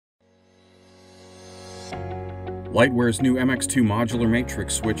Lightware's new MX2 modular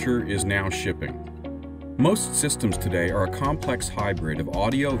matrix switcher is now shipping. Most systems today are a complex hybrid of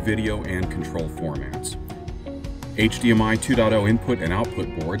audio, video, and control formats. HDMI 2.0 input and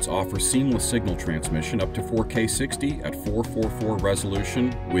output boards offer seamless signal transmission up to 4K 60 at 444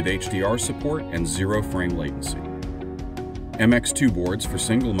 resolution with HDR support and 0 frame latency. MX2 boards for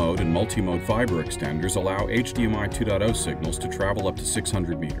single-mode and multi-mode fiber extenders allow HDMI 2.0 signals to travel up to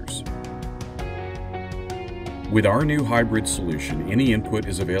 600 meters. With our new hybrid solution, any input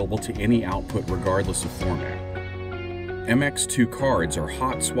is available to any output regardless of format. MX2 cards are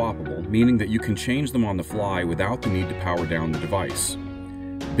hot-swappable, meaning that you can change them on the fly without the need to power down the device.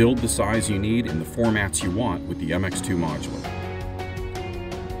 Build the size you need in the formats you want with the MX2 modular.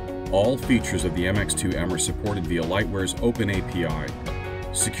 All features of the MX2M are supported via Lightware's Open API.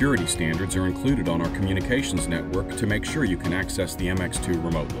 Security standards are included on our communications network to make sure you can access the MX2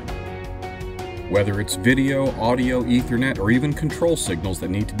 remotely. Whether it's video, audio, Ethernet, or even control signals that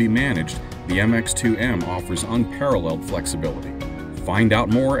need to be managed, the MX2M offers unparalleled flexibility. Find out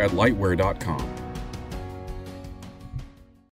more at lightware.com.